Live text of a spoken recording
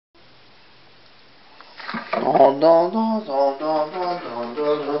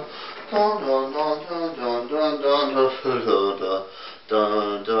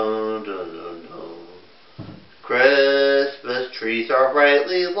Christmas trees are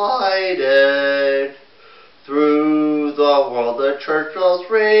brightly lighted. Through the world the church bells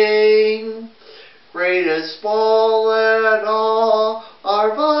ring. Great and small and all are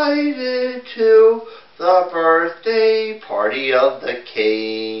invited to the birthday party of the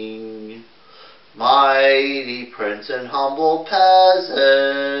King. Mighty prince and humble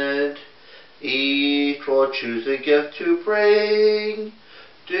peasant, each will choose a gift to bring.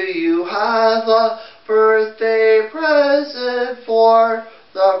 Do you have a birthday present for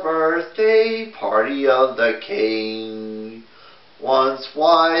the birthday party of the King? Once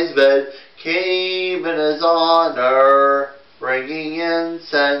wise men came in his honor, bringing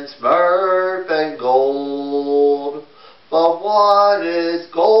incense, myrrh, and gold. But what is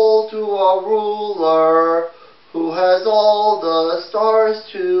gold to a ruler who has all the stars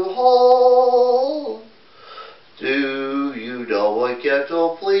to hold? Do you know what gift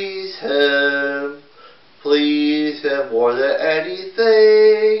will please him? Please him more than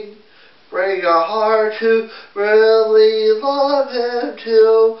anything. Bring a heart to really love him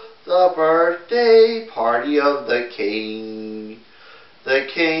to the birthday party of the King. The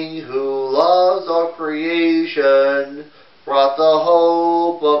King who loves all creation brought the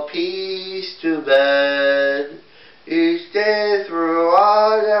hope of peace to men. Each day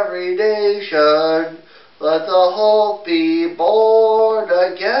throughout every nation, let the hope be born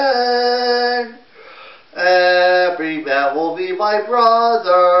again. Every man will be my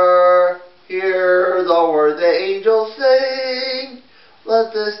brother. Hear the word the angels sing.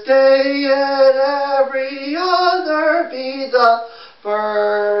 Let this day and every other be the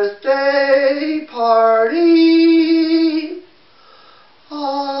birthday party